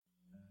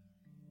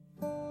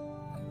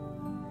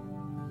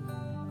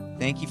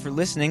Thank you for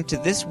listening to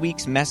this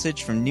week's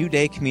message from New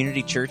Day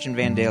Community Church in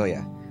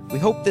Vandalia. We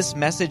hope this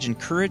message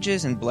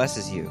encourages and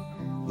blesses you.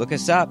 Look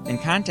us up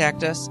and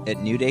contact us at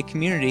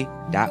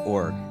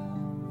newdaycommunity.org.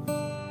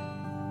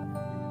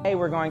 Today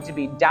we're going to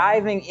be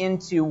diving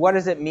into what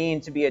does it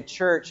mean to be a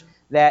church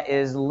that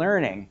is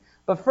learning.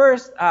 But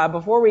first,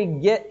 before we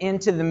get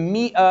into the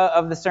meat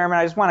of the sermon,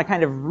 I just want to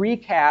kind of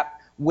recap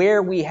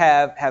where we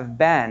have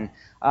been.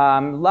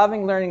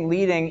 Loving, Learning,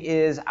 Leading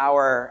is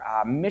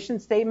our mission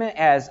statement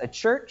as a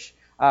church.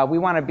 We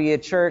want to be a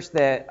church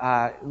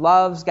that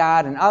loves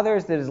God and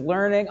others, that is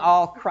learning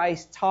all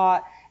Christ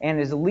taught, and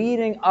is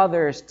leading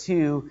others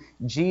to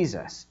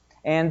Jesus.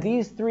 And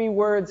these three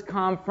words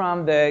come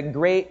from the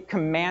Great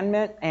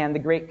Commandment and the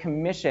Great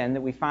Commission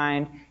that we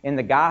find in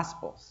the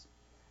Gospels.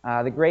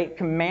 The Great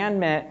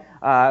Commandment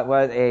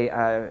was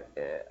a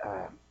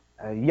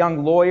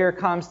young lawyer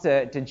comes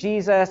to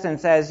Jesus and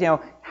says,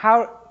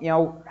 how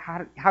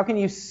can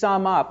you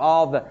sum up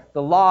all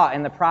the law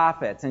and the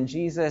prophets? And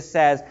Jesus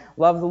says,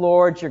 love the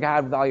Lord your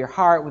God with all your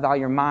heart, with all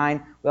your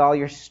mind, with all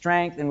your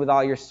strength, and with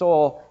all your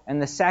soul.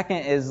 And the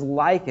second is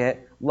like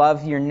it,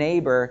 love your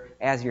neighbor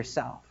as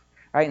yourself.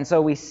 Right? And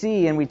so we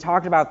see, and we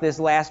talked about this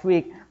last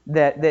week,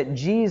 that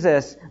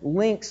Jesus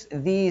links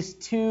these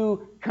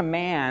two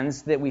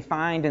commands that we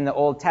find in the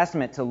Old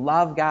Testament to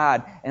love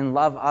God and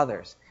love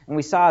others. And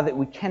we saw that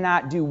we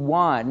cannot do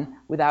one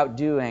without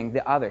doing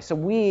the other. So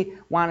we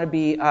want to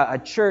be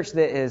a church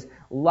that is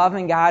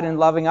loving God and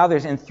loving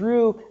others. And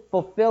through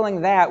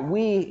fulfilling that,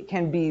 we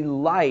can be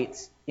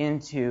lights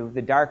into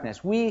the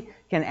darkness. We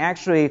can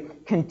actually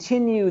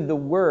continue the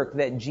work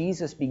that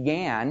Jesus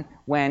began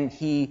when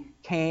he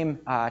came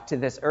to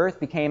this earth,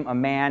 became a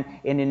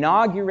man, and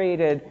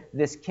inaugurated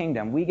this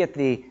kingdom. We get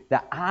the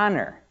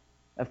honor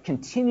of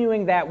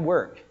continuing that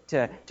work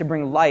to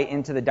bring light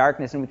into the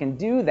darkness. And we can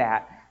do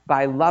that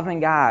by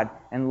loving God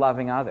and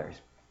loving others.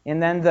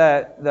 And then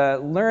the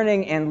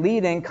learning and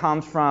leading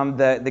comes from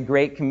the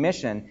Great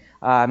Commission.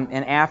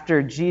 And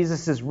after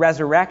Jesus'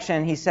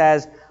 resurrection, he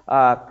says,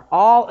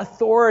 all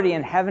authority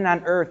in heaven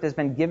and on earth has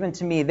been given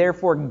to me.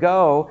 Therefore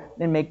go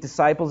and make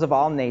disciples of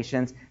all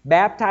nations,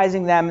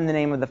 baptizing them in the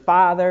name of the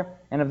Father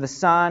and of the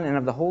Son and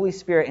of the Holy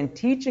Spirit, and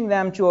teaching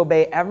them to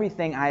obey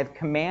everything I have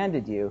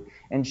commanded you.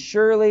 And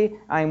surely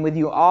I am with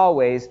you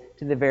always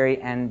to the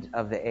very end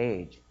of the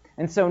age.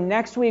 And so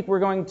next week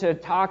we're going to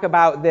talk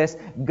about this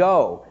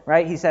go,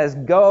 right? He says,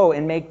 go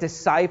and make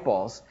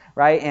disciples,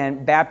 right?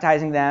 And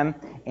baptizing them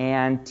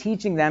and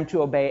teaching them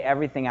to obey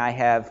everything I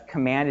have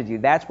commanded you.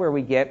 That's where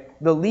we get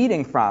the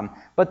leading from.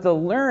 But the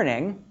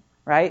learning,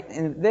 right?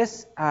 And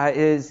this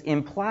is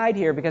implied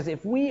here because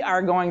if we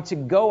are going to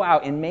go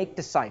out and make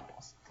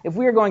disciples, if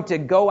we are going to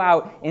go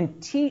out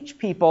and teach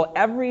people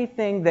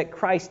everything that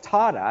Christ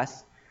taught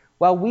us,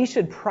 well, we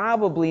should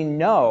probably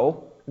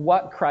know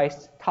what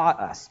Christ taught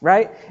us,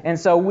 right? And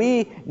so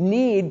we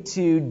need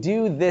to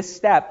do this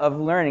step of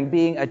learning,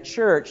 being a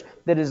church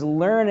that is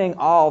learning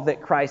all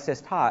that Christ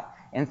has taught.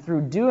 And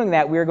through doing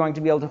that, we're going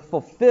to be able to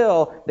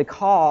fulfill the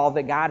call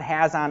that God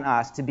has on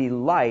us to be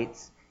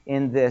lights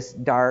in this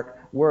dark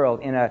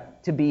world,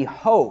 to be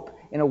hope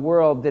in a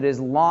world that is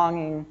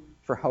longing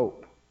for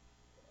hope.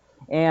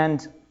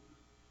 And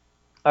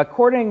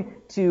according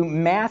to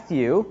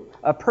Matthew,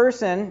 a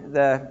person,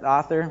 the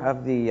author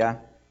of the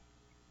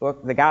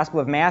book, the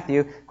Gospel of Matthew,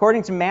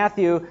 according to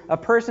Matthew, a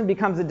person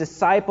becomes a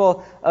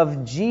disciple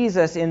of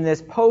Jesus in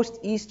this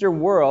post-Easter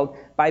world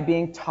by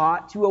being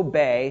taught to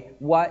obey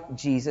what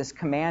Jesus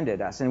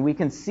commanded us. And we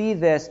can see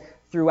this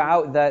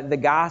throughout the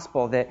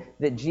Gospel,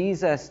 that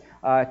Jesus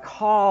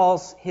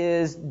calls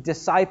his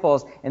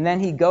disciples, and then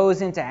he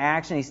goes into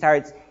action. He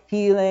starts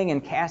healing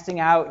and casting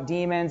out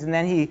demons, and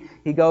then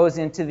he goes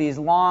into these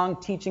long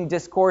teaching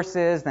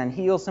discourses, then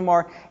heals some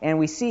more, and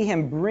we see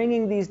him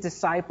bringing these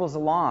disciples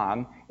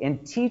along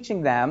and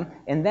teaching them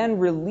and then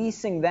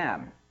releasing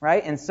them,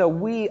 right? And so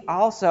we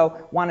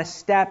also want to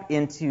step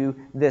into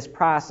this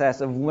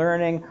process of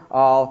learning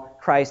all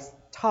Christ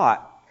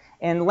taught.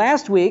 And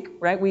last week,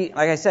 right,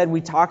 like I said,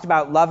 we talked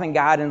about loving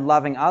God and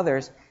loving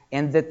others,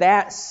 and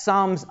that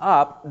sums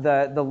up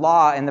the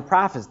law and the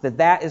prophets,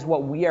 that is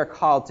what we are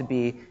called to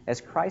be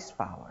as Christ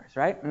followers,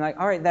 right? And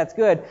all right, that's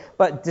good.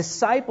 But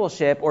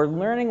discipleship, or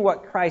learning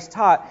what Christ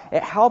taught,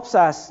 it helps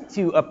us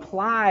to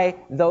apply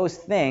those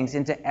things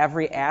into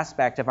every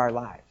aspect of our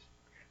lives,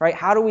 right?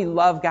 How do we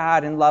love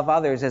God and love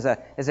others as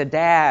a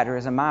dad or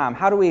as a mom?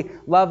 How do we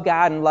love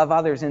God and love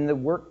others in the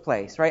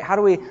workplace, right? How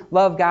do we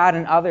love God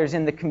and others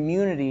in the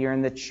community or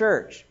in the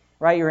church,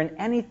 right? Or in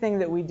anything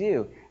that we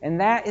do? And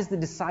that is the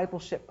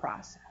discipleship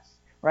process,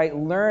 right?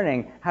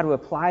 Learning how to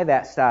apply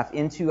that stuff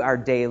into our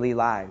daily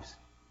lives.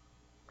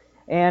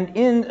 And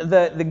in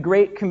the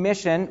Great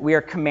Commission, we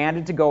are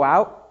commanded to go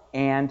out,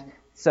 and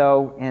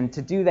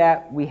to do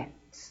that, we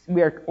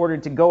are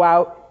ordered to go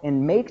out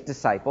and make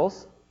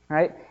disciples,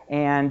 right?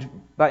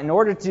 But in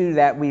order to do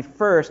that, we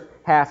first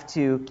have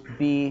to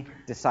be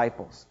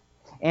disciples.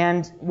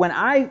 And when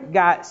I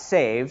got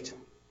saved,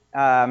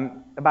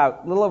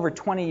 about a little over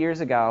 20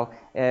 years ago,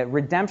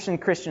 Redemption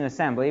Christian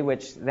Assembly,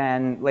 which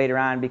then later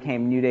on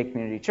became New Day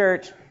Community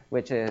Church,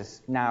 which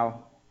is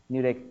now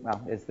New Day,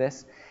 well, is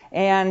this.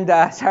 And,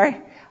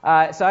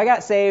 so I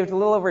got saved a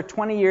little over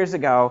 20 years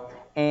ago,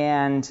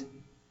 and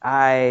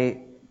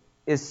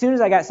as soon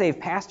as I got saved,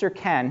 Pastor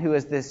Ken, who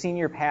is the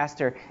senior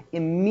pastor,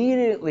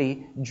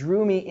 immediately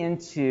drew me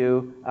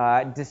into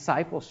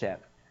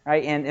discipleship,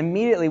 right? And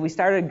immediately we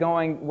started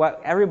going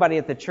what everybody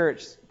at the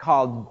church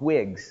called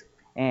GWIGS.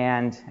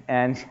 And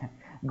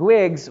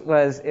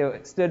GWIGS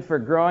it stood for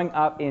Growing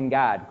Up in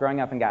God,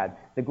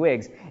 the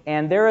GWIGS.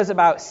 And there was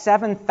about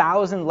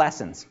 7,000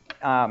 lessons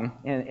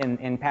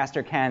in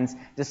Pastor Ken's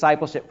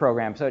discipleship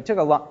program. So it took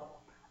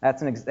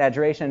that's an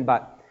exaggeration,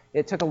 but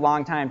it took a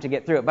long time to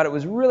get through it. But it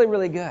was really,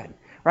 really good,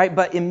 right?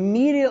 But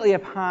immediately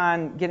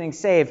upon getting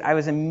saved, I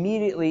was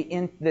immediately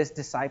in this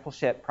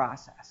discipleship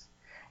process.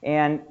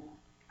 And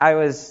I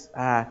was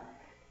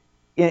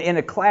in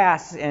a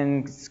class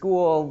in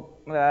school,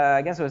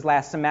 I guess it was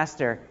last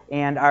semester,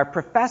 and our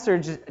professor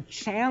just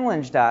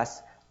challenged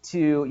us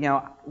to,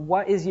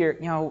 what is your,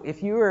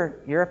 if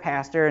you're a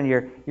pastor and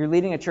you're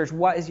leading a church,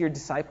 what is your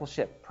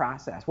discipleship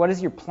process? What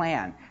is your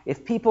plan?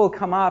 If people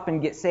come up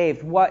and get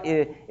saved, what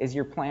is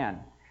your plan?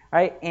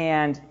 Right?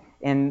 And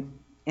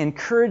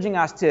encouraging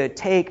us to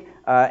take,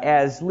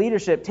 as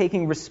leadership,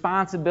 taking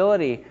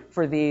responsibility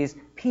for these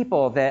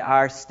people that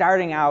are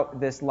starting out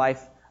this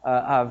life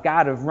of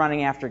God, of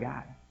running after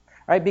God.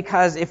 Right?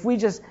 Because if we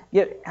just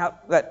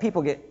let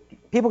people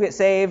get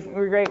saved,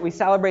 we're great, we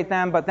celebrate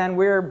them, but then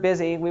we're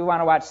busy, we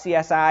want to watch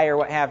CSI or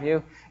what have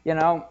you,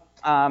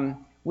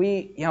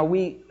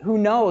 who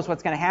knows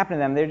what's going to happen to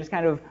them? They just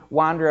kind of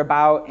wander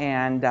about,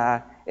 and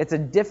it's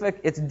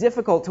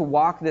difficult to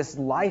walk this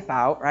life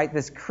out, right?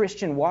 This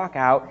Christian walk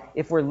out,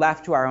 if we're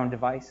left to our own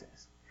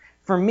devices.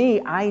 For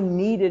me, I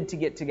needed to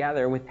get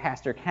together with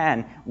Pastor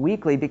Ken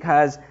weekly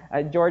because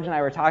George and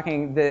I were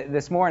talking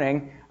this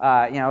morning,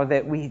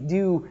 that we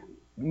do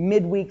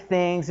midweek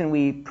things and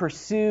we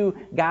pursue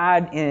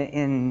God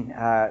in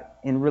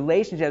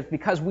relationships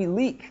because we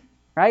leak,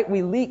 right?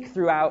 We leak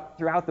throughout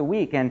the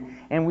week,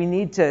 and we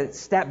need to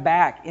step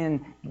back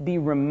and be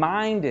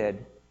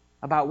reminded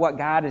about what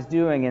God is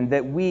doing, and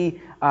that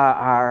we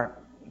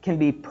can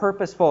be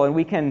purposeful, and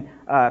we can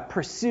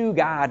pursue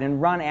God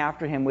and run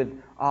after Him with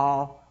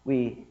all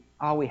we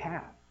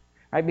have.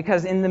 Right?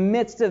 Because in the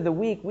midst of the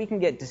week, we can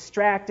get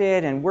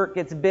distracted, and work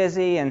gets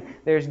busy, and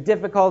there's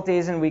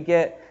difficulties, and we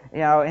get,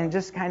 and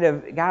just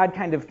God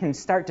can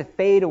start to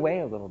fade away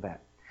a little bit.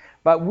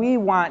 But we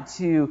want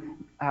to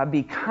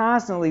be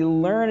constantly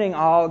learning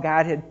all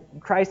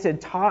Christ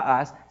had taught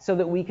us, so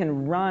that we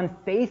can run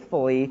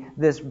faithfully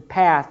this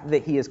path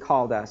that He has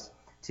called us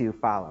to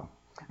follow.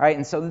 All right,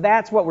 and so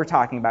that's what we're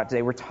talking about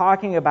today. We're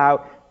talking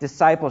about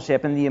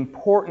discipleship and the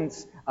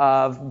importance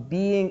of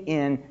being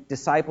in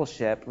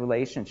discipleship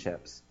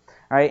relationships.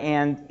 All right,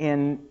 and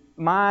in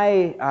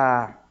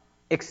my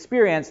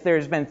experience,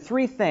 there's been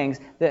three things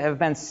that have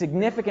been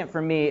significant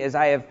for me as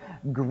I have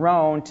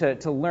grown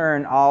to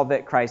learn all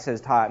that Christ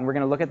has taught. And we're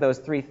going to look at those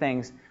three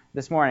things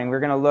this morning.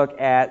 We're going to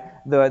look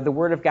at the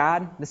Word of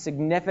God, the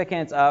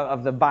significance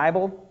of the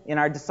Bible in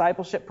our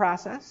discipleship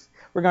process.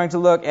 We're going to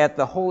look at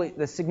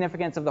the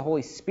significance of the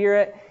Holy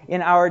Spirit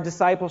in our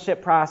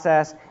discipleship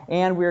process,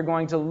 and we're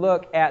going to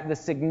look at the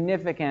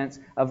significance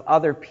of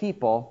other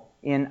people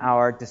in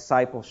our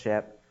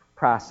discipleship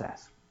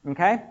process.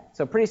 Okay?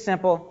 So pretty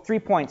simple. 3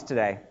 points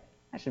today.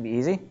 That should be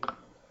easy.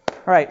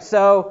 All right,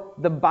 so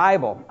the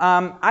Bible.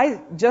 I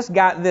just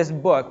got this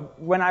book.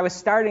 When I was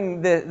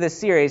starting this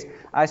series,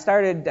 I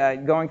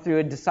started going through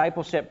a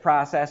discipleship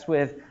process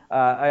with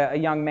a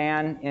young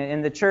man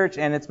in the church,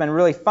 and it's been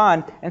really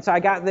fun. And so I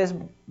got this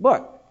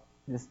book,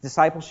 this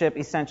Discipleship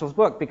Essentials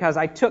book, because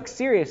I took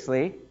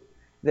seriously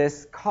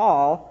this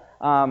call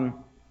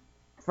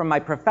from my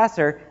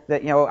professor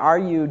that, are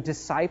you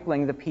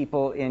discipling the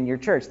people in your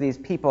church, these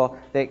people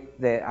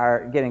that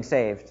are getting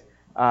saved?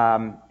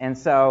 And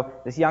so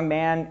this young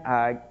man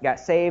got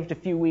saved a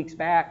few weeks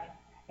back,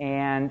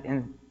 and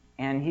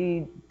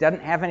he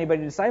doesn't have anybody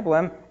to disciple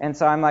him. And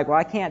so I'm like, well,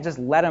 I can't just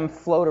let him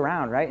float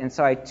around, right? And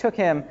so I took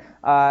him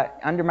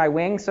under my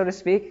wing, so to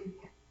speak,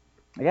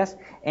 I guess.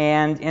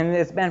 And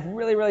it's been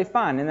really, really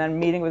fun. And then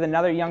meeting with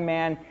another young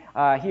man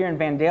here in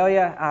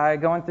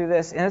Vandalia, going through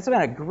this. And it's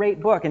been a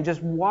great book, and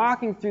just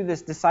walking through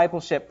this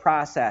discipleship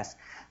process.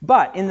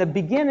 But in the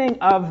beginning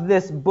of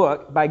this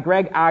book by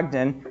Greg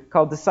Ogden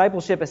called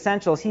Discipleship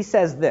Essentials, he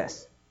says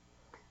this,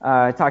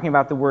 talking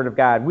about the Word of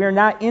God. We are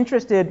not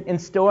interested in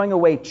stowing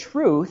away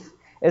truth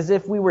as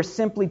if we were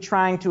simply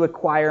trying to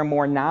acquire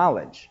more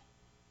knowledge.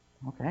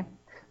 Okay?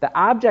 The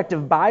object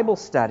of Bible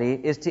study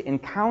is to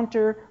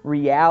encounter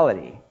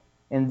reality,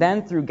 and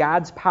then through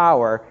God's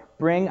power,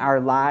 bring our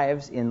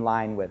lives in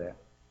line with it.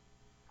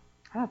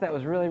 I thought that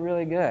was really,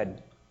 really good.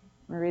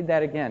 Let me read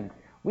that again.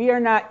 We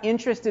are not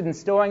interested in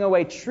stowing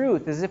away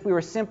truth as if we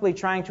were simply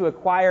trying to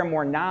acquire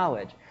more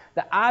knowledge.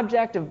 The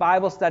object of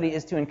Bible study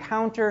is to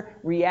encounter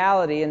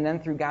reality, and then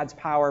through God's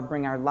power,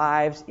 bring our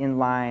lives in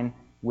line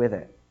with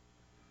it.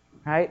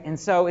 Right? And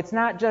so it's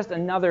not just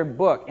another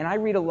book. And I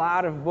read a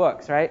lot of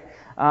books, right?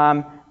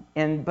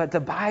 But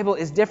the Bible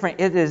is different.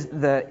 It is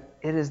the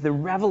the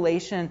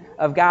revelation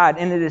of God,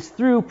 and it is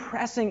through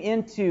pressing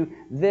into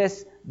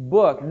this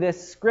book,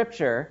 this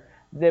Scripture,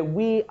 that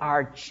we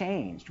are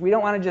changed. We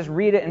don't want to just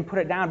read it and put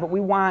it down, but we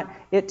want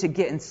it to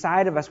get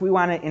inside of us. We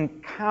want to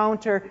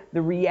encounter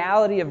the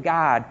reality of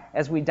God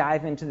as we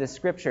dive into the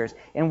Scriptures.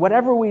 And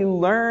whatever we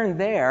learn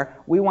there,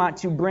 we want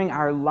to bring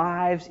our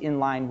lives in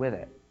line with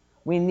it.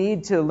 We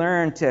need to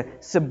learn to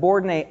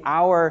subordinate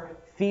our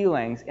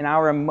feelings and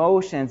our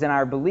emotions and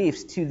our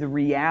beliefs to the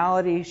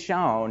reality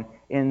shown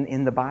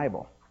in the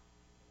Bible.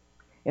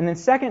 And then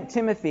 2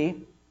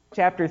 Timothy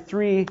chapter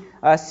 3,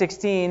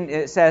 16,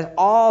 it says,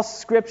 all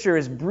Scripture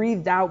is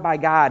breathed out by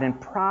God and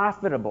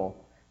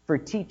profitable for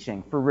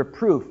teaching, for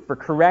reproof, for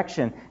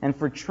correction, and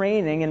for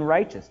training in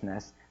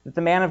righteousness, that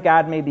the man of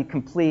God may be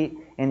complete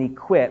and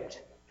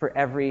equipped for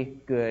every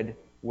good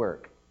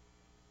work.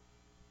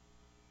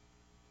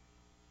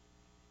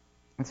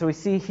 And so we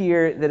see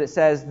here that it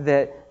says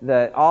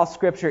that all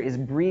Scripture is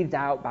breathed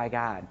out by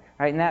God,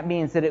 right? And that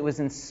means that it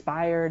was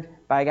inspired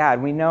by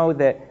God. We know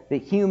that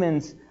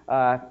humans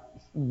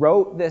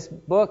wrote this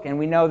book, and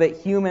we know that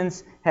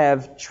humans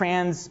have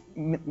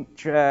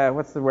transmitted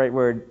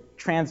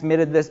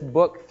this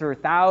book through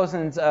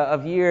thousands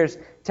of years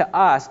to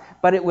us,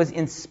 but it was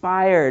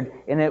inspired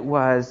and it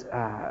was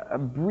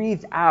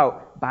breathed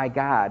out by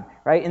God,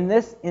 right? And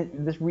this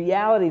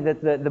reality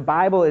that the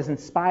Bible is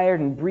inspired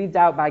and breathed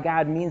out by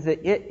God means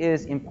that it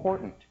is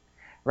important,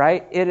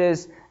 right? It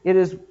is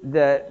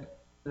the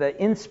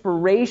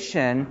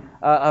inspiration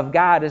of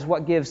God is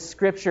what gives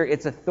Scripture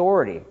its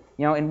authority.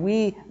 And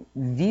we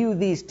view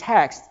these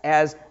texts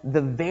as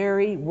the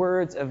very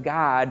words of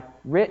God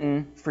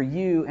written for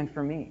you and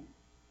for me.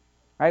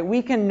 Right?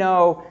 We can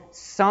know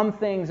some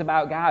things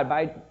about God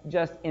by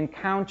just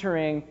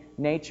encountering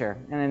nature.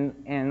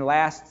 And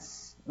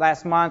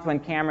last month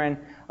when Cameron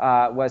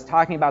was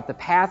talking about the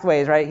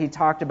pathways, right? He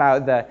talked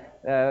about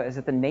is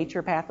it the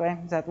nature pathway?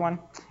 Is that the one?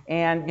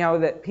 And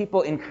that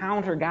people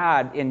encounter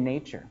God in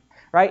nature.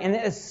 Right? And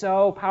it is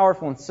so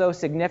powerful and so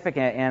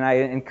significant, and I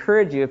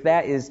encourage you, if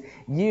that is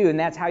you and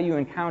that's how you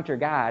encounter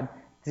God,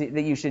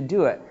 that you should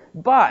do it.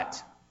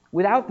 But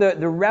without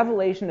the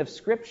revelation of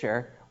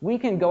Scripture, we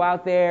can go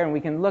out there and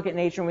we can look at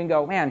nature and we can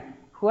go, man,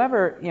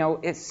 whoever,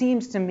 it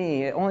seems to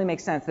me, it only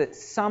makes sense that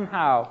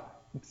somehow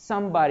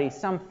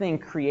something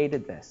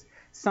created this.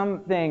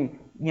 Something,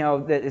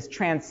 that is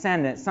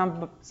transcendent.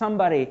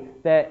 Somebody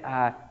that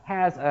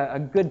has a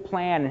good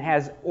plan and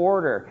has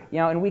order.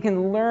 And we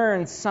can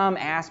learn some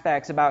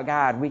aspects about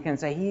God. We can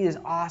say He is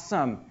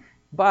awesome.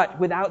 But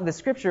without the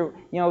Scripture,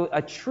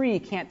 a tree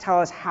can't tell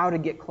us how to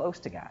get close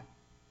to God.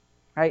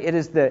 Right? It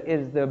is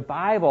the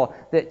Bible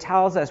that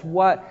tells us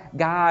what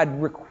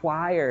God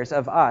requires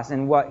of us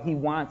and what He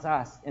wants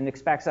us and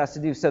expects us to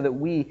do so that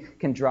we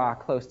can draw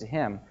close to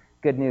Him.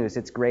 Good news,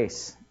 it's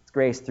grace.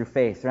 Grace through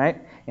faith,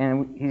 right?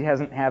 And He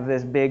doesn't have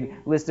this big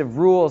list of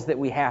rules that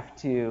we have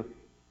to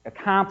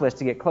accomplish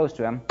to get close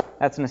to Him.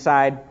 That's an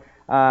aside.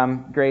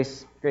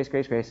 Grace.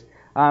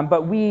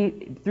 But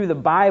we, through the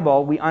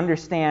Bible, we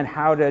understand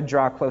how to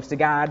draw close to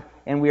God,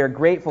 and we are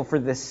grateful for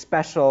this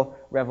special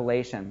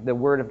revelation, the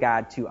Word of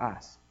God to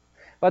us.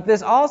 But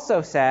this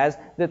also says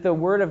that the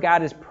Word of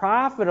God is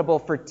profitable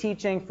for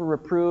teaching, for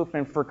reproof,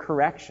 and for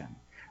correction.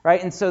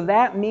 Right? And so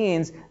that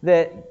means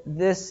that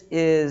this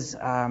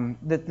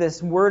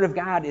Word of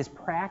God is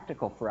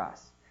practical for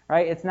us.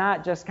 Right? It's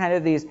not just kind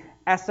of these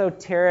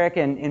esoteric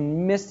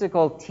and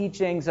mystical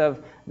teachings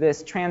of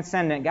this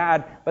transcendent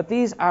God, but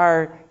these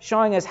are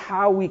showing us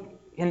how we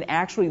can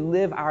actually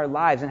live our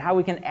lives and how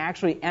we can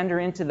actually enter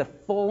into the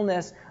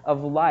fullness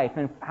of life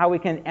and how we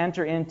can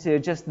enter into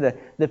just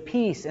the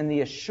peace and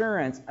the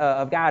assurance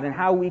of God and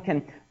how we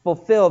can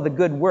fulfill the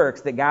good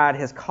works that God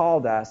has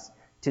called us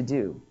to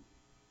do.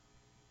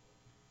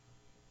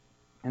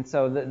 And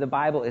so the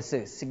Bible is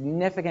a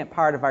significant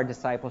part of our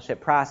discipleship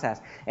process.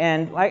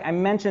 And like I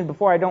mentioned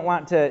before, I don't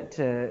want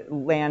to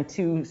land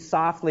too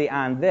softly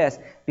on this.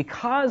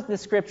 Because the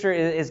Scripture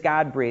is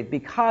God-breathed,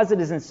 because it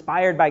is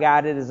inspired by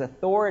God, it is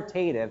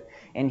authoritative,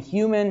 and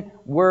human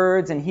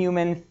words and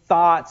human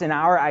thoughts and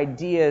our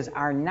ideas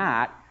are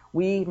not,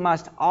 we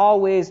must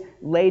always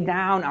lay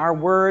down our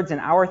words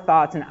and our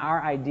thoughts and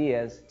our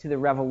ideas to the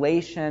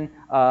revelation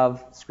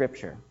of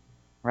Scripture.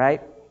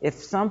 Right? If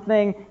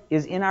something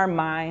is in our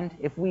mind,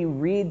 if we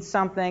read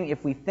something,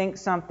 if we think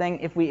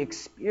something, if we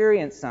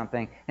experience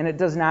something, and it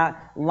does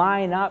not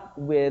line up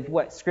with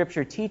what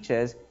Scripture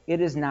teaches, it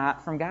is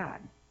not from God.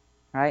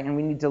 Right? And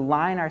we need to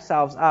line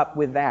ourselves up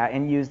with that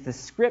and use the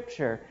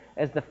Scripture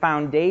as the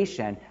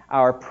foundation,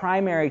 our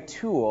primary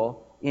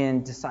tool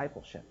in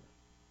discipleship.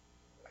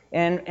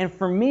 And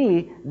for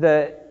me,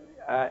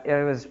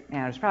 it was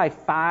probably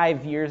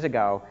 5 years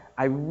ago,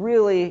 I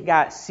really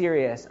got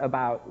serious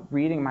about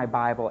reading my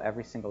Bible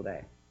every single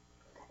day.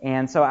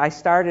 And so I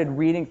started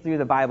reading through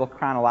the Bible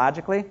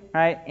chronologically,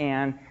 right?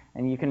 And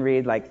you can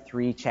read like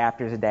 3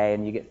 chapters a day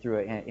and you get through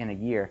it in a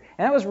year.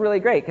 And that was really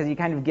great because you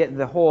kind of get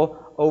the whole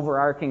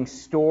overarching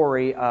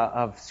story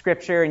of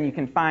Scripture, and you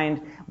can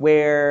find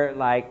where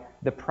like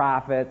the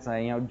prophets,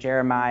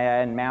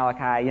 Jeremiah and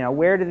Malachi.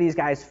 Where do these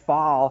guys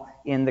fall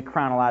in the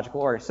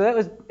chronological order? So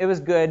it was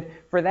good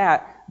for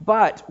that.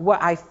 But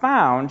what I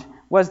found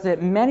was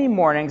that many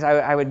mornings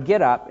I would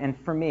get up, and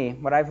for me,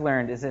 what I've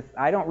learned is if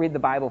I don't read the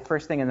Bible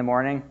first thing in the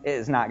morning, it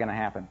is not going to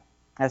happen.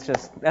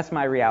 That's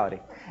my reality.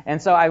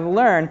 And so I've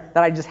learned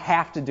that I just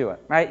have to do it,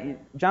 right? You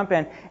jump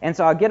in. And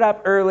so I'll get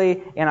up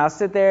early, and I'll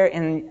sit there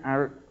and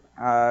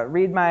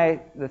read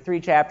the 3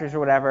 chapters or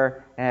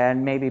whatever,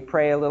 and maybe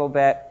pray a little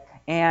bit.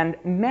 And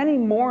many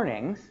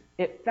mornings,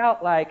 it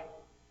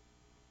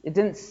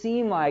didn't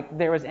seem like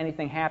there was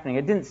anything happening.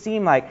 It didn't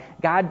seem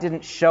like God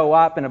didn't show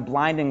up in a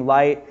blinding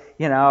light,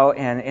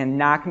 and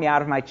knock me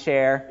out of my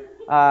chair,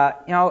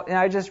 and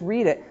I just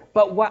read it.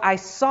 But what I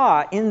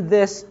saw in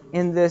this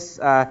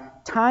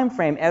time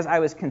frame, as I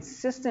was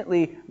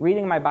consistently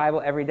reading my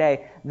Bible every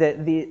day,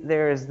 that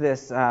there's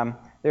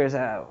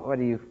a what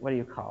do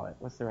you call it?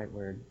 What's the right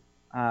word?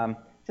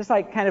 Just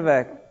like kind of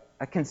a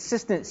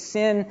consistent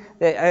sin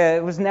that I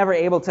was never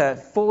able to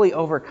fully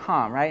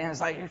overcome, right? And it's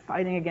like you're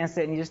fighting against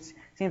it, and it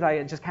seems like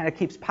it just kind of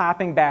keeps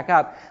popping back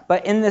up.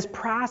 But in this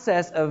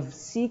process of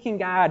seeking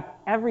God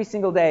every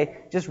single day,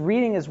 just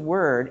reading His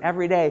Word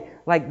every day,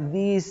 like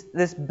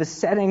this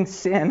besetting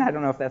sin, I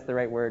don't know if that's the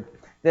right word,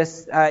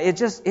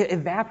 it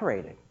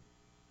evaporated.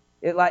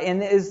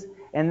 And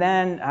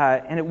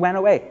it went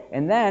away.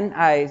 And then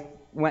I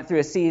went through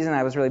a season,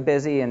 I was really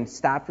busy and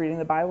stopped reading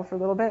the Bible for a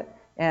little bit,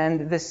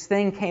 and this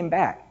thing came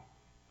back.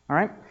 All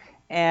right?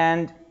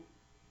 And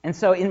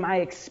so in my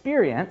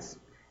experience,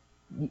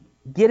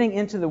 getting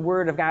into the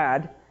Word of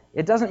God,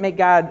 it doesn't make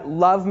God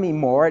love me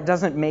more. It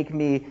doesn't make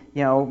me,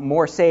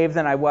 more saved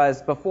than I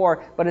was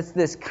before, but it's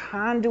this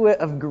conduit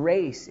of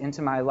grace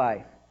into my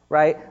life,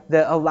 right,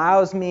 that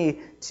allows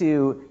me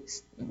to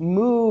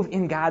move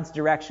in God's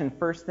direction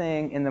first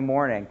thing in the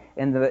morning,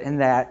 in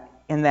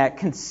that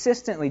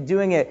consistently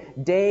doing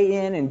it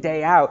day in and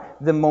day out,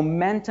 the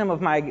momentum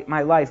of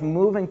my life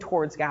moving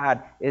towards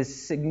God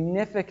is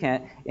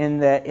significant in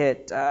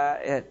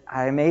that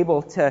I'm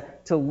able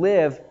to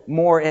live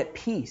more at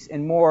peace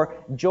and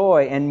more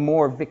joy and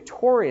more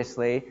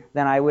victoriously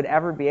than I would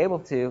ever be able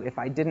to if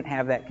I didn't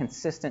have that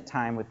consistent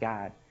time with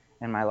God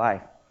in my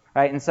life,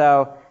 right? And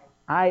so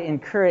I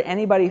encourage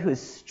anybody who's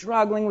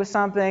struggling with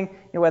something,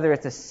 whether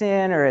it's a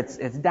sin or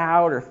it's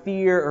doubt or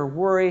fear or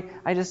worry,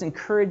 I just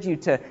encourage you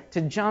to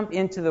jump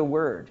into the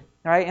Word,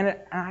 right? And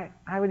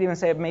I would even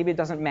say maybe it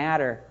doesn't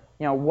matter,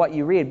 what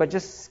you read, but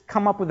just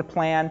come up with a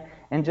plan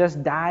and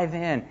just dive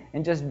in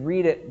and just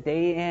read it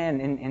day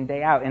in and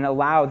day out and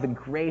allow the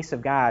grace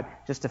of God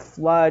just to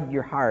flood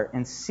your heart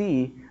and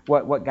see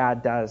what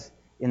God does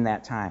in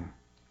that time.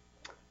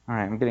 All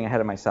right, I'm getting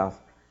ahead of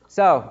myself.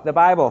 So, the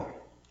Bible,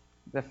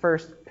 the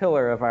first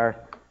pillar of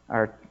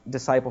our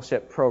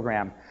discipleship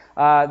program.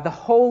 The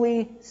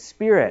Holy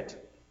Spirit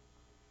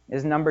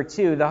is number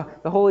 2. The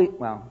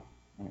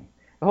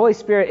Holy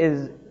Spirit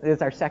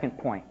is our second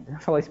point. The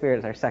Holy Spirit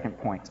is our second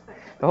point.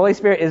 The Holy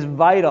Spirit is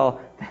vital.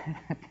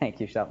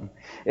 Thank you, Shelton.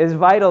 Is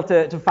vital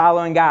to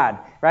following God,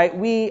 right?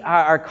 We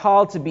are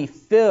called to be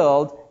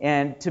filled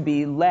and to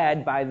be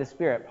led by the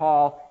Spirit.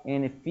 Paul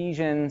in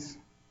Ephesians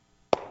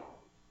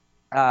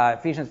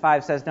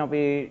 5 says, "Don't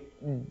be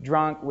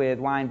drunk with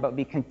wine, but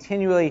be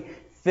continually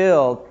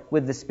filled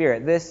with the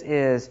Spirit." This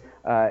is,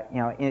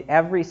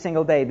 every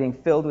single day being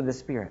filled with the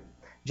Spirit.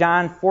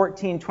 John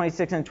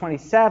 14:26 and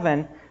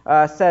 27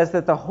 says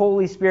that the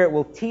Holy Spirit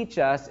will teach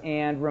us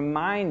and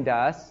remind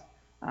us,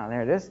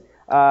 there it is,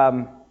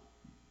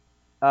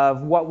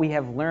 of what we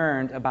have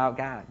learned about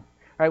God.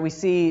 Right? We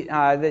see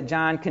that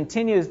John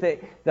continues that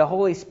the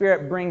Holy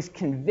Spirit brings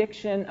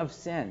conviction of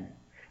sin.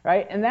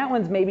 Right? And that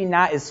one's maybe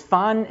not as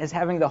fun as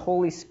having the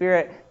Holy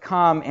Spirit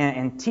come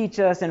and teach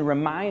us and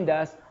remind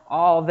us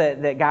all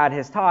that God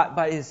has taught,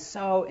 but is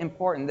so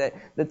important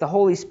that the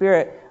Holy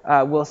Spirit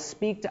will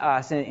speak to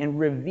us and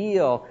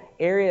reveal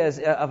areas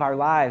of our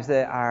lives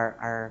that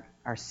are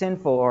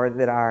sinful or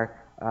that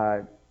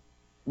are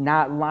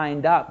not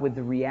lined up with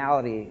the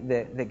reality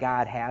that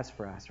God has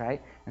for us,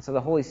 right? And so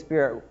the Holy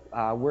Spirit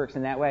works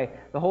in that way.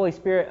 The Holy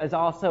Spirit is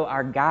also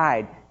our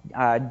guide,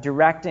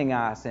 directing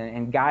us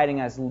and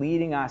guiding us,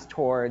 leading us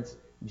towards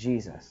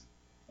Jesus.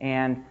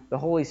 And the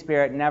Holy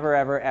Spirit never,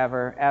 ever,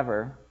 ever,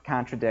 ever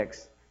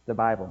contradicts the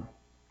Bible.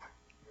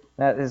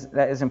 That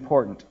is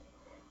important.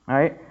 All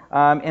right?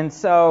 And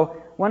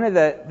so one of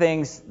the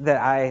things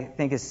that I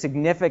think is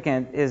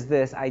significant is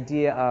this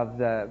idea of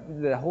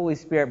the Holy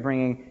Spirit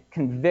bringing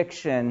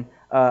conviction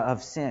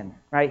of sin.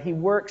 Right? He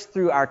works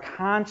through our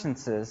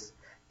consciences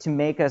to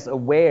make us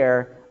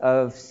aware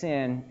of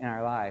sin in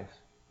our lives.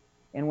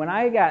 And when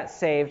I got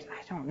saved,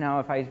 I don't know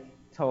if I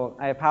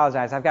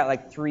apologize. I've got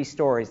like 3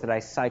 stories that I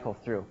cycle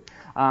through.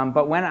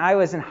 But when I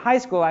was in high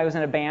school, I was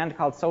in a band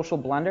called Social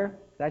Blunder.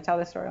 Did I tell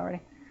this story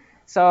already?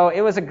 So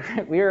it was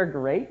we were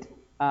great.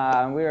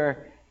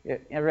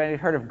 Everybody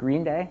heard of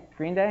Green Day?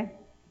 Green Day?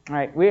 All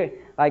right, we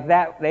like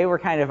that. They were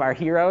kind of our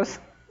heroes.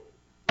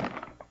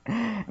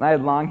 And I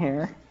had long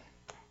hair.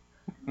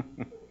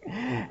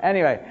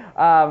 Anyway,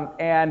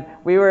 and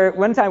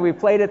one time we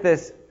played at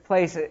this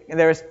place.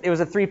 It was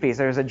a three-piece.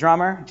 There was a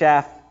drummer,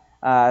 Jeff.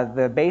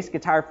 The bass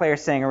guitar player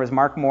singer was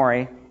Mark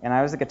Morey, and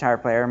I was the guitar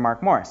player,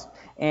 Mark Morris.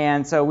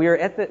 And so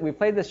we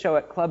played this show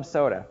at Club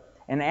Soda.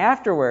 And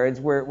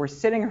afterwards, we're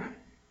sitting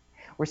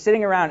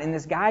around, and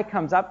this guy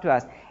comes up to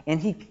us, and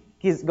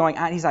he's going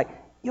on. He's like,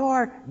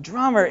 "Your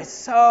drummer is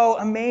so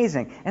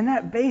amazing, and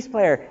that bass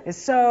player is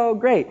so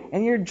great,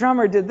 and your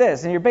drummer did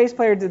this, and your bass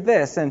player did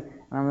this." And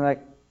I'm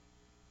like,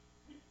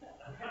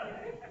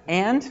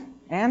 and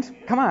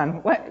come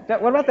on, what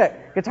about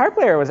that guitar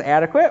player was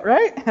adequate,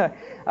 right?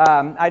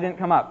 I didn't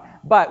come up,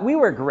 but we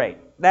were great.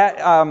 We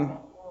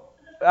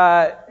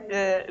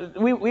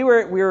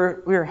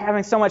were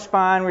having so much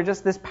fun. We're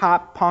just this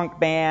pop punk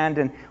band,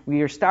 and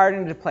we were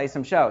starting to play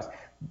some shows.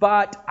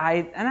 But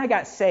I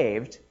got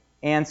saved,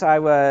 and so I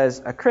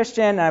was a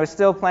Christian, and I was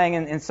still playing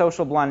in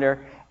Social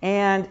Blunder.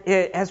 And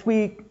as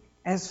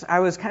I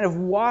was kind of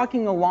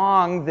walking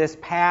along this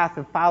path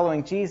of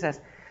following Jesus,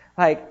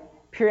 like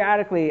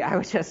periodically I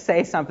would just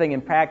say something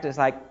in practice,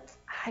 like,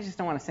 "I just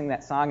don't want to sing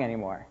that song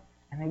anymore."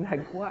 And they'd be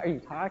like, "What are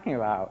you talking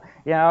about?"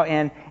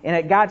 And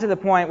it got to the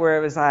point where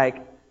it was like,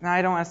 "No,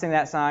 I don't want to sing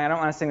that song. I don't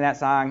want to sing that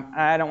song.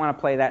 I don't want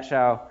to play that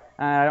show.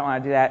 I don't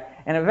want to do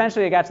that." And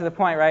eventually it got to the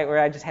point, right, where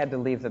I just had to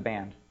leave the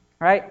band,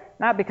 right?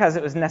 Not because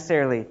it was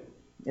necessarily,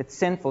 it's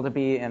sinful to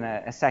be in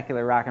a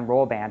secular rock and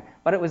roll band,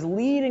 but it was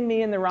leading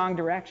me in the wrong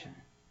direction,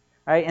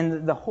 right?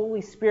 And the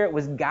Holy Spirit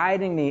was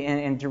guiding me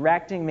and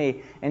directing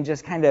me and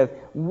just kind of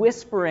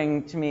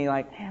whispering to me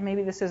like, "Hey,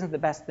 maybe this isn't the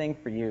best thing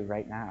for you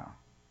right now."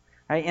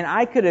 Right? And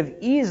I could have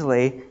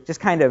easily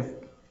just kind of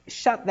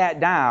shut that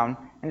down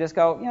and just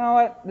go, "You know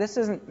what, this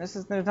is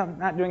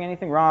not doing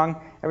anything wrong,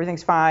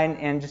 everything's fine,"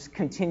 and just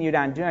continued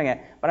on doing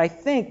it. But I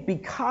think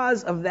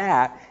because of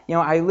that,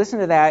 I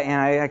listened to that,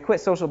 and I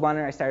quit Social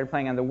Blunder, and I started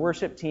playing on the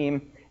worship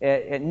team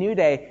at New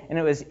Day, and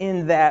it was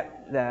in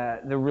that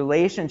the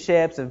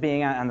relationships of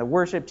being on the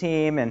worship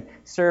team and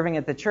serving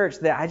at the church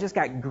that I just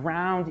got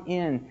ground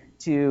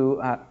into,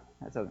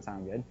 that doesn't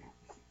sound good,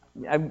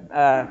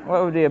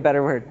 what would be a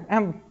better word?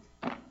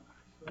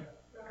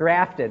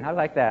 Grafted. I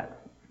like that.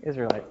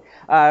 Israelites.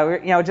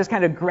 Just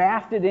kind of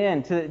grafted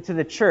in to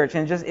the church,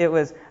 and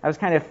I was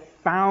kind of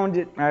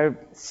found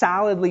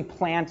solidly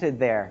planted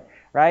there,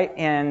 right?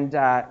 And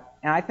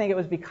I think it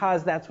was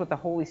because that's what the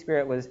Holy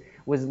Spirit was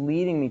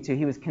leading me to.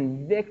 He was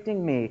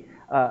convicting me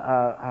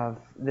of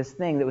this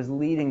thing that was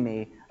leading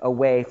me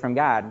away from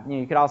God.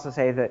 You could also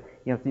say that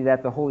through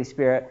that the Holy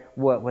Spirit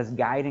was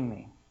guiding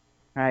me,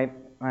 right?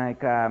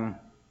 Like a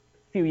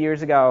few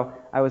years ago,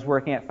 I was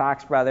working at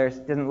Fox Brothers,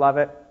 didn't love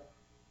it,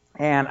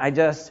 and I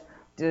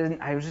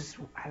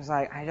was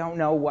like, I don't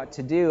know what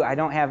to do. I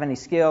don't have any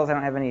skills. I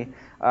don't have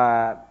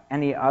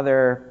any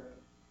other,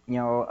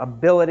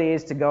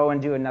 abilities to go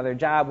and do another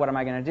job. What am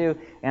I going to do?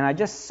 And I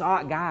just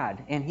sought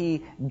God, and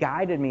He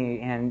guided me,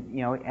 and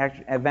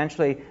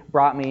eventually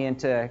brought me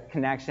into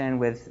connection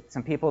with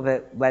some people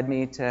that led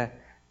me to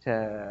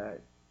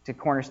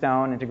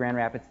Cornerstone and to Grand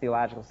Rapids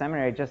Theological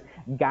Seminary. Just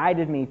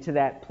guided me to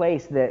that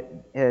place that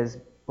has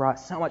brought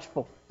so much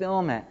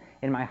fulfillment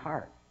in my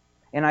heart.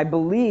 And I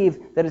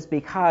believe that it's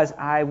because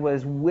I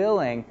was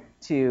willing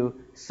to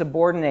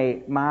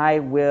subordinate my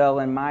will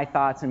and my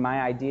thoughts and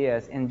my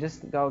ideas and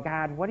just go,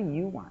 "God, what do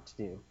you want to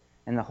do?"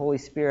 And the Holy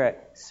Spirit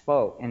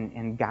spoke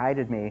and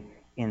guided me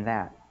in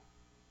that.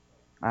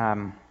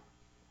 And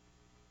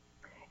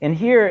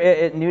here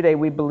at New Day,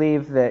 we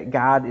believe that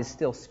God is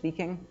still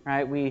speaking,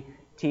 right? We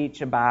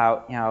teach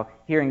about,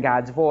 hearing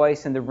God's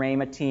voice, and the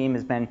Rhema team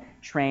has been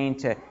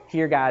trained to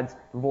hear God's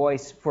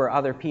voice for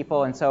other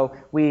people. And so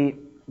we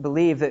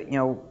believe that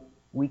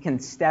we can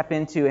step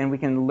into and we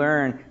can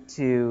learn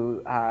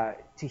to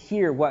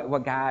hear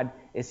what God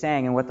is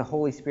saying and what the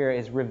Holy Spirit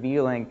is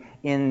revealing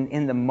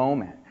in the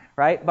moment,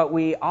 right? But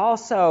we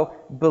also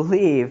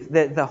believe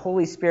that the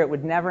Holy Spirit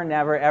would never,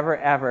 ever,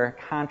 ever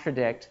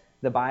contradict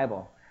the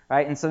Bible,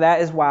 right? And so that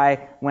is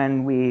why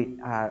when we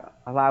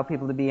allow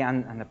people to be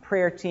on the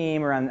prayer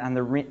team or on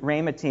the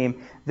Rhema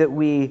team, that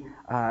we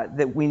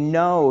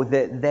know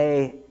that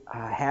they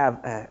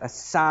have a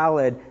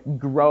solid,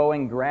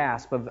 growing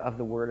grasp of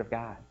the Word of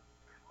God,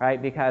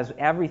 right? Because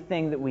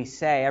everything that we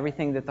say,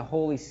 everything that the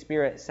Holy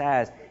Spirit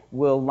says,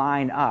 will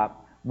line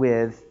up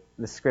with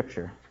the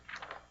Scripture.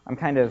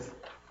 I've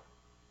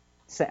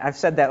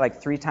said that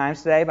like 3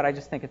 times today, but I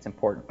just think it's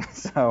important.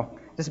 So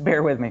just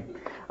bear with me.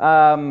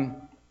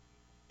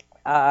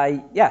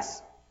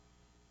 Yes.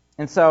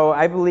 And so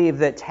I believe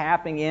that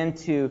tapping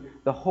into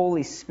the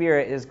Holy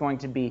Spirit is going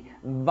to be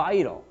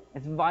vital.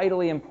 It's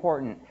vitally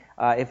important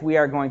if we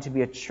are going to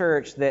be a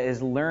church that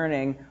is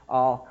learning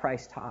all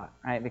Christ taught,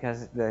 right?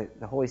 Because the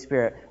Holy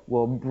Spirit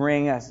will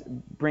bring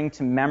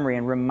to memory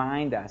and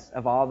remind us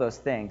of all those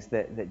things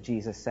that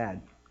Jesus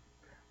said.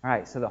 All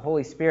right, so the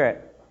Holy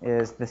Spirit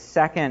is the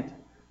second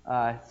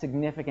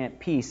significant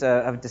piece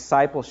of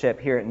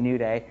discipleship here at New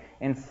Day.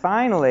 And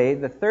finally,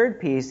 the third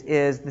piece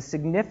is the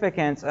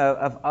significance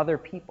of other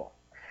people.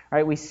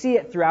 Right? We see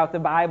it throughout the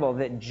Bible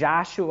that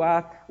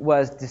Joshua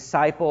was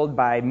discipled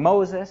by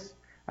Moses,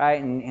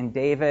 right? And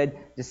David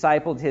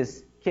discipled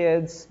his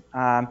kids,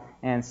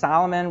 and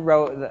Solomon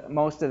wrote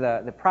most of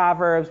the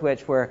Proverbs,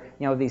 which were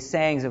these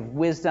sayings of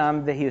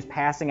wisdom that he was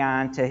passing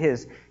on to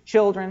his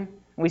children.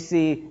 We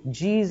see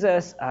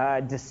Jesus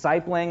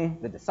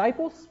discipling the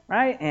disciples,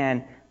 right?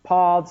 And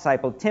Paul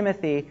discipled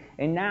Timothy,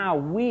 and now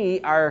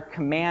we are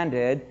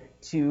commanded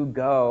to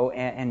go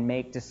and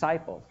make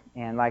disciples.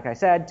 And like I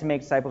said, to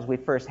make disciples, we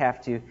first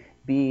have to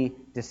be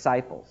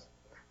disciples,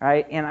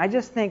 right? And I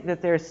just think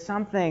that there's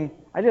something,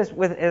 as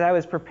I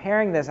was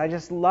preparing this, I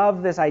just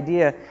love this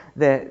idea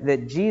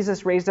that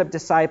Jesus raised up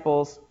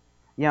disciples,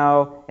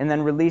 and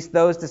then released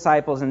those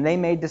disciples, and they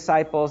made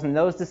disciples, and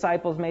those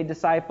disciples made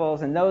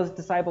disciples, and those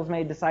disciples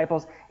made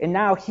disciples, and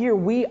now here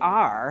we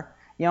are,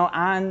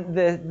 on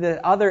the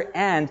other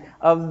end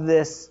of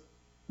this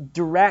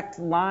direct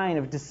line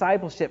of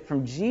discipleship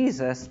from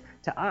Jesus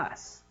to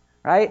us,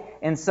 right?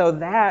 And so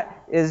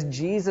that is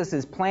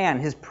Jesus' plan,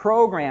 his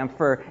program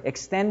for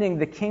extending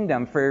the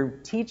kingdom, for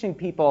teaching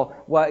people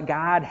what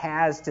God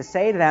has to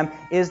say to them,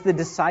 is the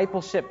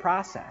discipleship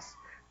process.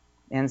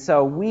 And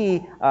so we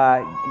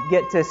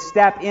get to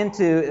step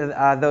into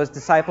those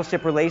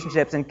discipleship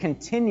relationships and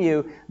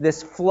continue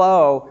this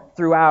flow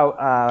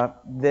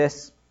throughout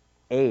this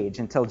age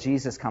until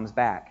Jesus comes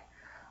back.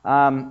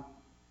 And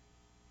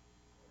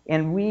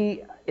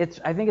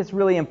I think it's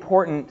really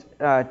important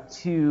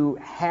to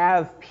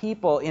have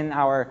people in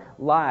our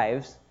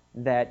lives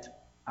that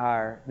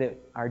are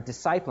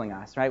discipling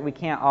us, right? We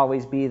can't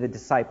always be the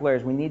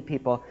disciplers. We need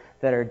people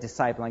that are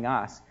discipling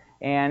us.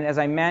 And as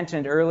I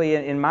mentioned early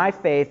in my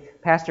faith,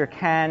 Pastor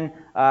Ken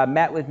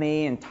met with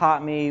me and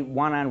taught me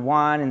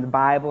one-on-one in the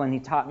Bible, and he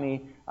taught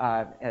me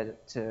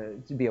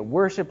to be a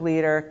worship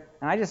leader.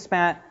 And I just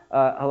spent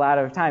a lot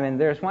of time. And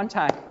there's one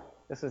time,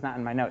 this is not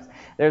in my notes,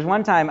 there's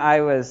one time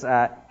I was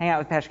hanging out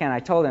with Pastor Ken, and I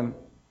told him,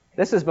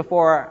 this is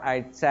before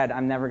I said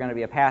I'm never going to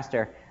be a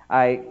pastor.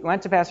 I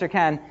went to Pastor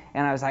Ken,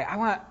 and I was like, I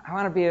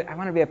want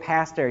to be a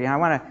pastor. I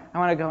want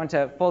to go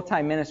into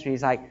full-time ministry.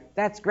 He's like,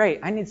 that's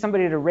great. I need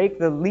somebody to rake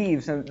the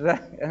leaves in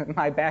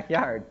my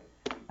backyard.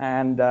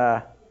 And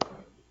I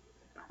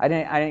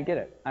didn't get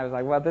it. I was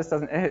like, well,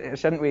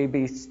 shouldn't we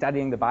be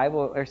studying the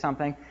Bible or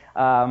something?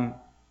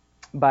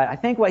 But I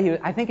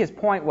think his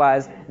point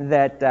was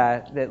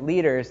that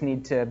leaders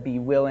need to be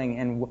willing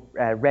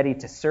and ready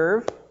to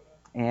serve.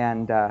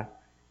 And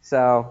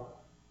so,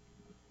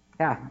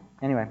 yeah.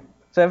 Anyway.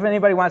 So if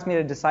anybody wants me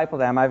to disciple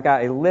them, I've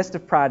got a list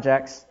of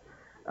projects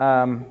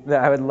that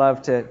I would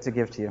love to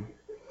give to you.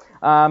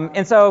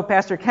 And so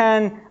Pastor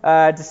Ken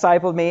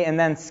discipled me, and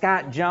then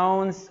Scott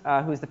Jones,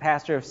 who's the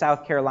pastor of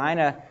South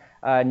Carolina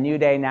New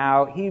Day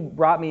now, he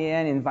brought me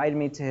in, invited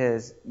me to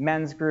his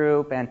men's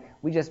group, and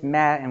we just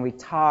met and we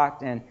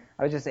talked, and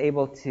I was just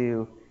able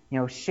to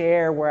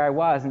share where I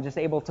was and just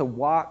able to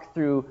walk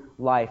through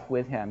life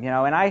with him.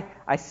 And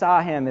I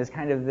saw him as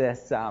kind of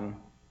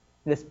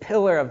this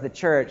pillar of the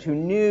church who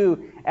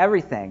knew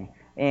everything.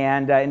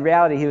 And in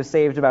reality, he was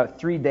saved about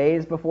 3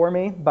 days before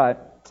me.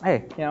 But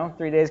hey,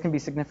 3 days can be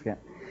significant.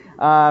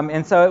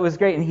 And so it was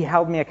great, and he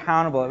held me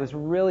accountable. It was a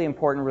really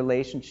important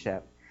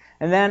relationship.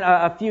 And then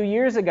a few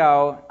years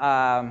ago,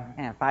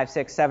 5,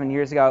 6, 7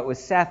 years ago, it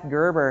was Seth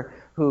Gerber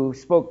who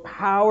spoke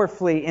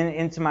powerfully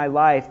into my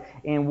life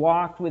and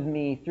walked with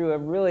me through a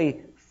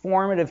really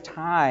formative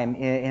time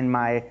in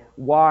my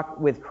walk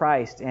with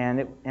Christ.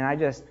 And I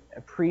just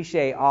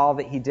appreciate all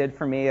that he did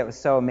for me. It was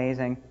so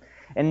amazing.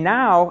 And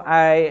now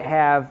I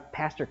have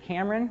Pastor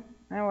Cameron.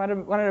 What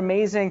an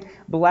amazing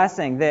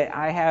blessing that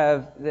I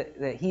have,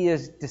 that he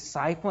is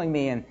discipling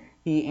me, and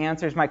he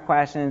answers my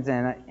questions,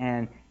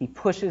 and he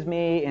pushes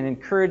me and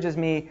encourages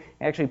me,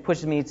 actually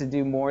pushes me to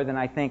do more than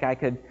I think I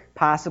could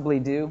possibly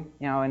do.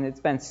 And it's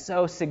been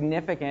so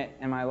significant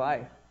in my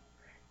life.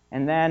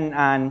 And then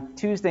on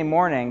Tuesday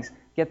mornings,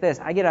 get this,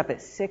 I get up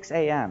at 6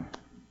 a.m.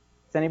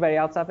 Is anybody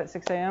else up at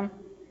 6 a.m.?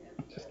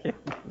 Just kidding.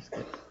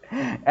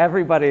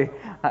 Everybody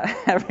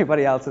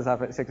else is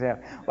up at 6 a.m.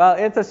 Well,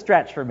 it's a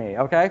stretch for me,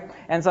 okay?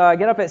 And so I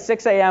get up at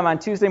 6 a.m. on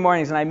Tuesday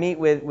mornings, and I meet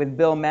with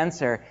Bill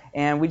Menser,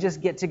 and we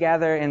just get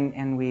together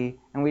and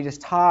we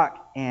just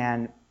talk,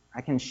 and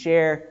I can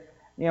share.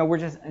 We're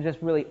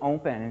just really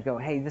open and go,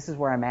 hey, this is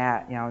where I'm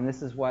at, and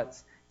this is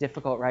what's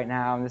difficult right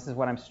now, and this is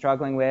what I'm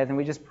struggling with, and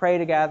we just pray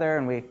together,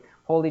 and we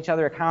hold each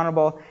other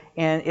accountable,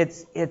 and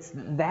it's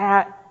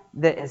that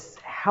has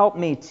helped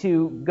me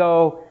to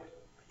go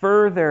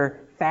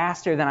further,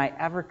 faster than I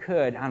ever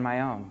could on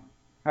my own.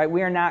 Right?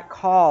 We are not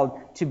called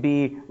to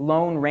be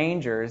lone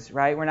rangers,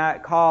 right? We're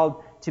not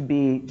called to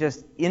be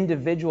just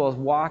individuals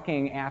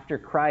walking after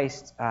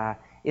Christ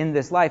in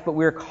this life, but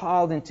we're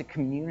called into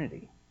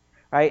community.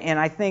 Right? And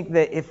I think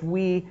that if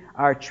we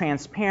are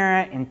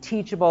transparent and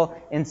teachable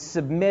and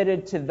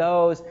submitted to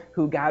those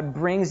who God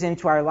brings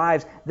into our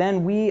lives,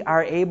 then we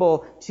are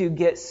able to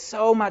get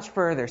so much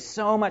further,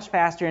 so much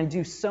faster, and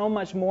do so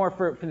much more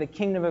for the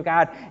kingdom of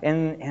God,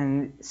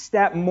 and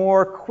step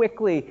more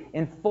quickly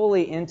and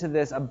fully into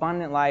this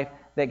abundant life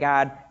that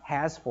God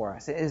has for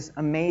us. It is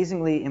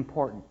amazingly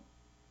important.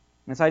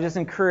 And so I just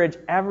encourage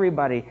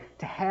everybody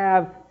to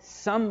have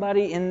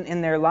somebody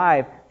in their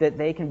life that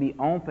they can be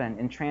open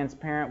and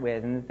transparent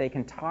with and that they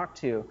can talk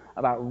to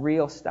about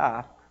real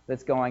stuff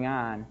that's going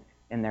on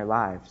in their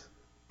lives.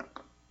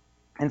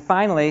 And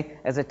finally,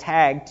 as a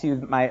tag to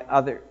my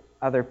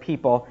other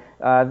people,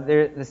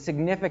 the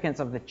significance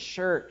of the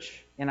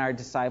church in our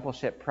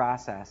discipleship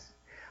process.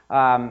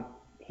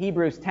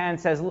 Hebrews 10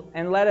 says,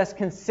 "And let us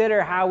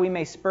consider how we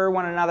may spur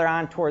one another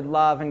on toward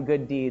love and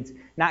good deeds,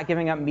 not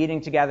giving up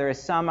meeting together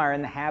as some are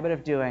in the habit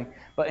of doing,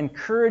 but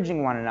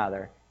encouraging one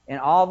another, and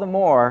all the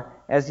more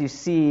as you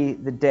see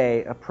the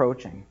day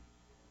approaching."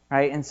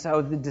 Right? And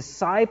so the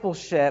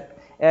discipleship,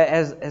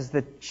 as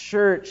the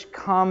church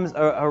comes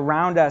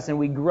around us and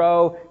we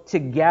grow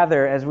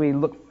together as we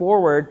look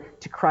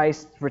forward to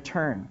Christ's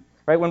return.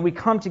 Right? When we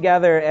come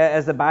together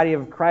as the body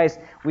of Christ,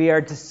 we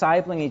are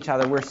discipling each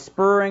other. We're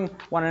spurring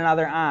one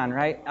another on,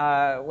 right?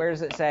 Where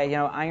does it say,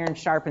 iron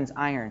sharpens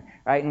iron,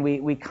 right? And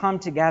we come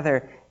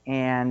together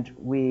and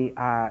we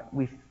are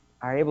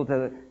able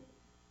to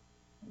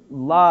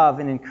love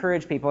and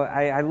encourage people.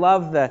 I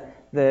love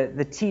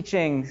the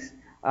teachings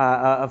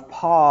of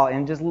Paul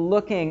and just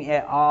looking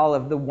at all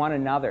of the one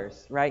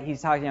another's, right?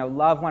 He's talking,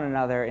 love one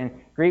another and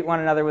greet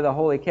one another with a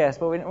holy kiss,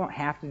 but we don't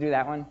have to do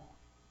that one.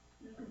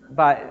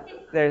 But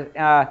there's,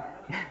 what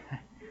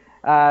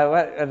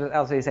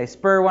else did he say?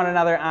 Spur one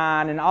another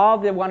on, and all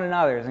the one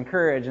another's,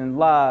 encourage and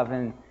love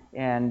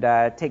and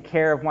take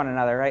care of one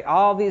another, right?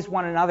 All these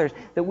one another's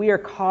that we are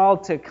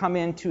called to come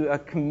into a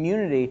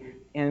community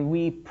and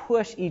we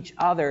push each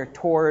other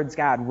towards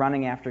God,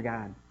 running after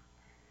God.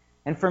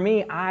 And for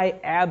me, I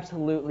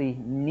absolutely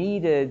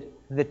needed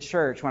the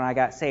church when I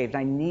got saved.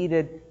 I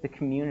needed the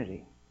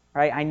community.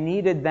 Right? I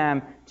needed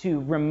them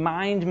to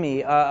remind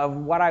me of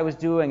what I was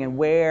doing and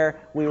where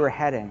we were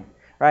heading.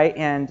 Right?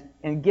 And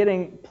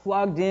getting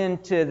plugged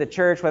into the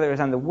church, whether it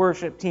was on the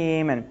worship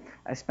team, and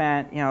I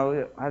spent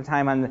a lot of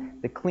time on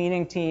the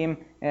cleaning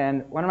team.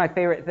 And one of my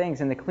favorite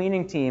things in the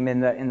cleaning team in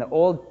the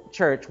old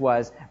church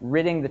was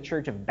ridding the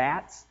church of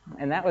bats,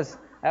 and that was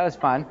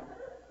fun.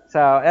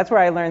 So that's where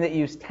I learned that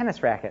you use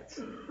tennis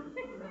rackets,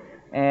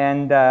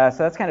 and so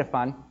that's kind of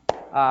fun.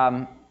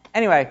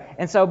 Anyway,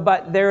 and so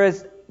but there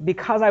is.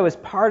 Because I was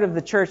part of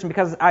the church and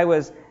because I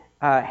was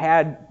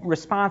had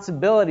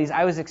responsibilities,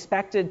 I was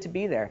expected to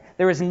be there.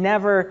 There was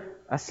never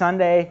a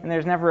Sunday and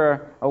there's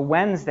never a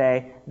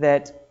Wednesday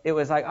that it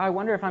was like, oh, I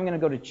wonder if I'm going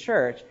to go to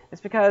church.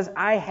 It's because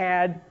I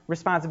had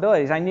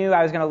responsibilities. I knew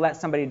I was going to let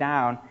somebody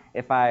down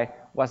if I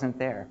wasn't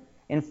there.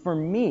 And for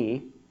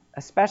me,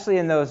 especially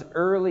in those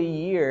early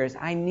years,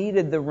 I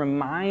needed the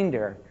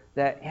reminder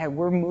that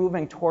we're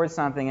moving towards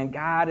something and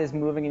God is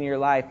moving in your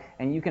life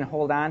and you can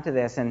hold on to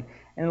this. And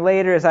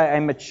later as I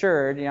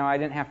matured, I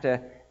didn't have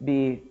to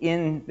be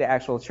in the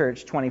actual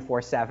church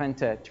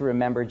 24/7 to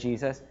remember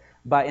Jesus.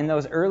 But in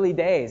those early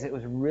days, it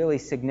was really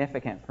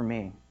significant for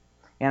me.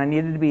 And I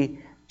needed to be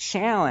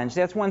challenged.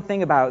 That's one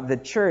thing about the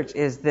church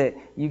is that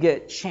you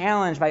get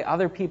challenged by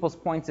other people's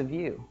points of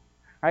view.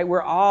 Right?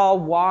 We're all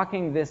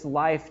walking this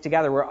life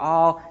together. We're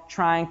all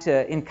trying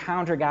to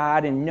encounter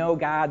God and know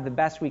God the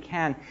best we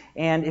can.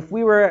 And if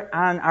we were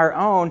on our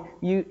own,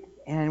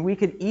 we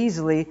could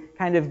easily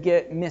kind of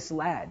get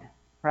misled,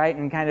 right?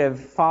 And kind of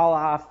fall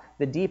off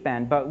the deep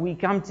end. But we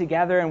come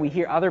together and we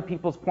hear other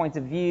people's points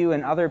of view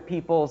and other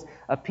people's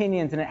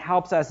opinions, and it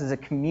helps us as a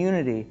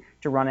community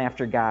to run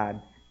after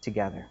God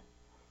together.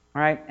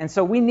 All right? And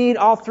so we need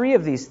all three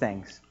of these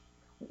things.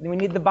 We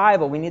need the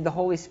Bible, we need the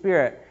Holy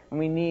Spirit, and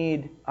we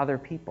need other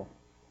people.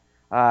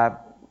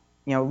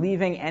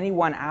 Leaving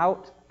anyone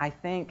out, I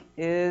think,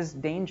 is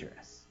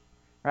dangerous,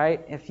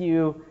 right? If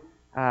you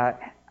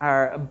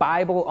are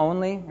Bible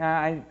only,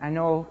 I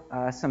know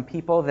some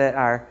people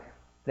that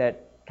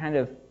kind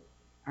of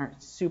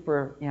aren't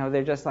super,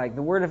 they're just like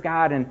the Word of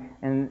God,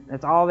 and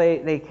that's all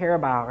they care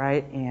about,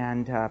 right?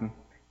 And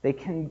they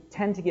can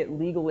tend to get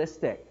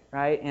legalistic,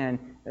 right? And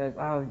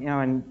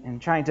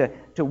and trying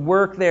to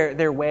work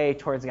their way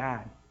towards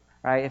God.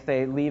 Right, if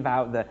they leave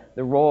out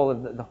the role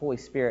of the Holy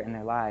Spirit in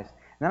their lives.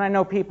 And then I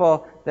know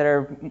people that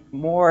are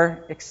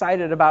more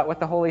excited about what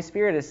the Holy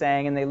Spirit is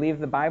saying and they leave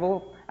the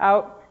Bible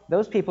out.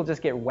 Those people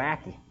just get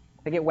wacky.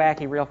 They get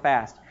wacky real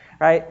fast,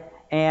 right?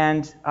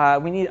 And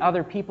we need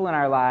other people in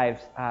our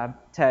lives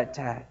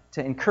to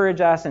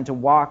encourage us and to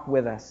walk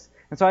with us.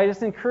 And so I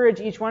just encourage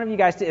each one of you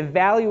guys to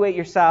evaluate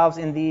yourselves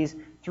in these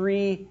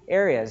three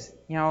areas.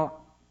 Am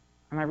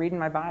I reading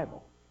my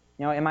Bible?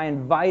 Am I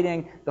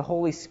inviting the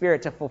Holy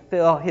Spirit to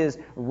fulfill His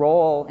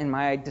role in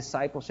my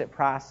discipleship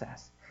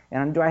process?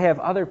 And do I have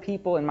other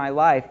people in my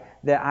life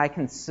that I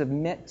can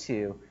submit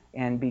to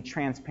and be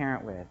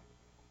transparent with?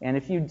 And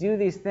if you do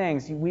these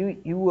things,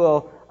 you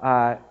will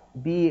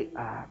be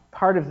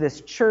part of this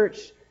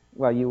church.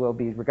 Well, you will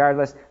be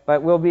regardless,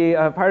 but we'll be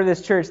a part of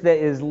this church that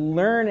is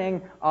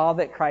learning all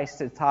that Christ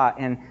has taught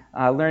and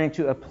learning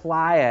to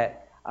apply it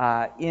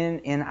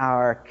in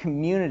our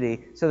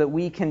community so that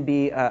we can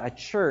be a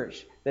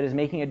church that is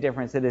making a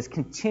difference, that is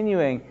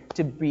continuing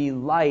to be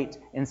light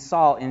and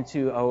salt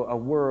into a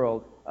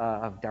world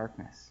of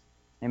darkness.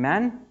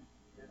 Amen?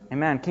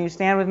 Amen. Can you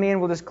stand with me and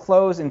we'll just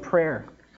close in prayer?